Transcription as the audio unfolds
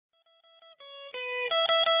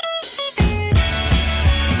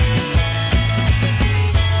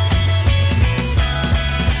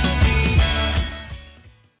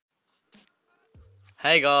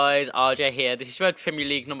Hey guys, RJ here. This is Red Premier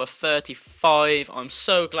League number 35. I'm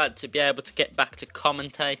so glad to be able to get back to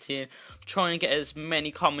commentating. Try and get as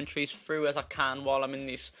many commentaries through as I can while I'm in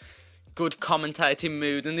this good commentating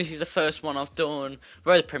mood. And this is the first one I've done.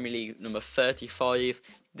 Red Premier League number 35.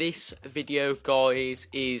 This video, guys,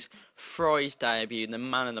 is Frei's debut, the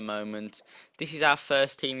man of the moment. This is our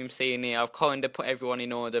first team I'm seeing here. I've kind of put everyone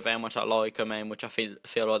in order of how much I like them and which I feel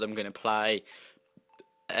like I'm going to play.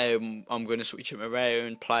 I'm going to switch them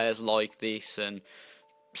around, players like this and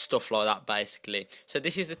stuff like that basically. So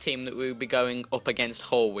this is the team that we'll be going up against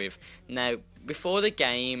Hull with. Now, before the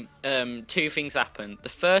game, two things happened. The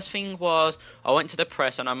first thing was I went to the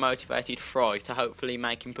press and I motivated Frei to hopefully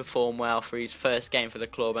make him perform well for his first game for the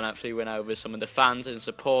club and hopefully win over some of the fans and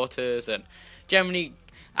supporters and generally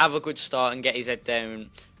have a good start and get his head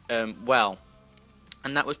down well.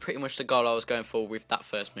 And that was pretty much the goal I was going for with that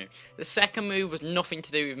first move. The second move was nothing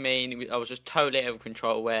to do with me, and I was just totally out of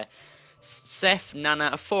control, where Seth, Nana,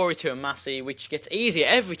 a 4-2 and Massey, which gets easier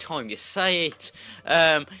every time you say it,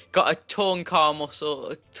 got a torn calf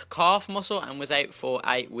muscle and was out for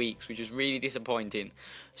 8 weeks, which was really disappointing.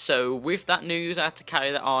 So with that news, I had to carry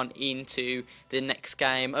that on into the next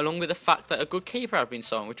game, along with the fact that a good keeper had been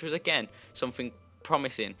signed, which was again something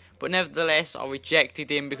promising, but nevertheless I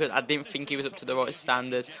rejected him because I didn't think he was up to the right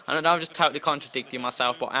standard. And I know I'm just totally contradicting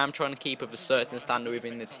myself, but I am trying to keep up a certain standard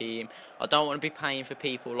within the team. I don't want to be paying for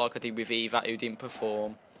people like I did with Eva who didn't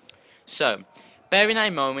perform. So bearing that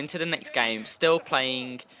in mind, into the next game, still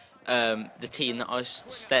playing the team that I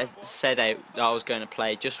said out that I was going to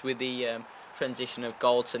play, just with the transition of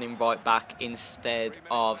Goldson in right back instead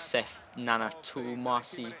of Seth Nana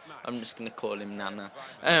Tumasi. I'm just going to call him Nana.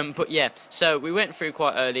 But yeah, so we went through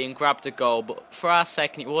quite early and grabbed a goal, but for our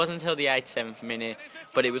second, it wasn't until the 87th minute,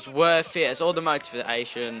 but it was worth it as all the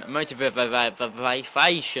motivation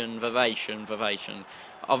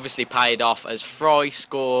obviously paid off as Frei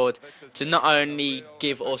scored to not only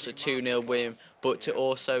give us a 2-0 win, but to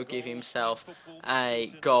also give himself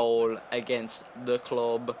a goal against the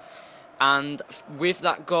club. And with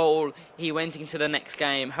that goal, he went into the next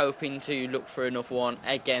game hoping to look for another one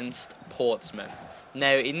against Portsmouth.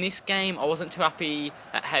 Now, in this game, I wasn't too happy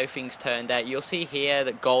at how things turned out. You'll see here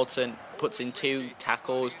that Goldson puts in 2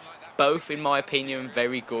 tackles, both, in my opinion,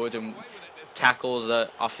 very good, and tackles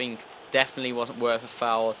that I think definitely wasn't worth a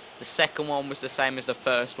foul. The second one was the same as the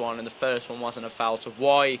first one, and the first one wasn't a foul. So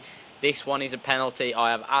why this one is a penalty,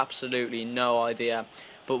 I have absolutely no idea.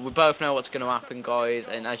 But we both know what's going to happen, guys,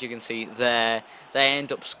 and as you can see there, they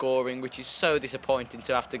end up scoring, which is so disappointing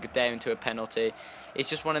to have to go down to a penalty. It's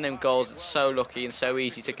just one of them goals that's so lucky and so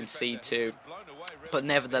easy to concede to. But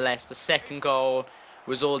nevertheless, the second goal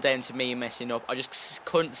was all down to me messing up. I just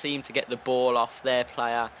couldn't seem to get the ball off their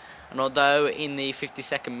player. And although in the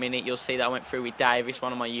 52nd minute, you'll see that I went through with Davis,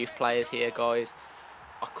 one of my youth players here, guys,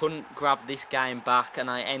 I couldn't grab this game back and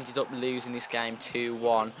I ended up losing this game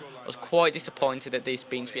 2-1. I was quite disappointed at this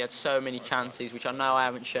bench. We had so many chances, which I know I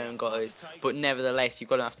haven't shown, guys, but nevertheless,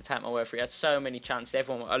 you've got to have to take my word for it. We had so many chances.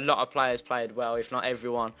 A lot of players played well, if not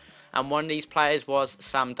everyone. And one of these players was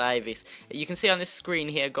Sam Davis. You can see on this screen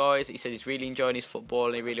here, guys, he said he's really enjoying his football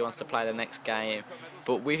and he really wants to play the next game.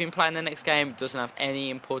 But with him playing the next game, it doesn't have any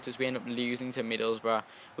input as we end up losing to Middlesbrough,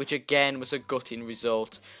 which again was a gutting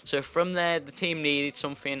result. So from there, the team needed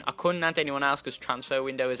something. I couldn't add anyone else because transfer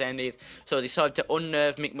window has ended. So I decided to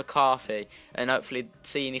unnerve Mick McCarthy and hopefully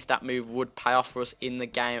seeing if that move would pay off for us in the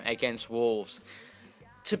game against Wolves.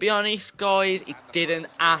 To be honest, guys, it didn't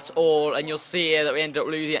at all, and you'll see here that we ended up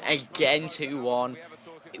losing again 2-1.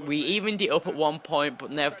 We evened it up at one point,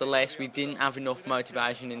 but nevertheless, we didn't have enough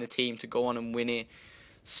motivation in the team to go on and win it.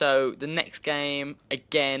 So the next game,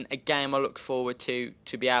 again, a game I look forward to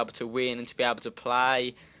be able to win and to be able to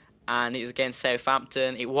play, and it was against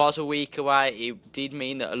Southampton. It was a week away. It did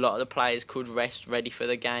mean that a lot of the players could rest ready for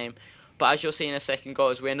the game. But as you'll see in a second,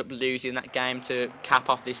 guys, we end up losing that game to cap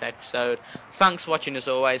off this episode. Thanks for watching as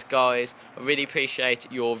always, guys. I really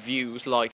appreciate your views, likes,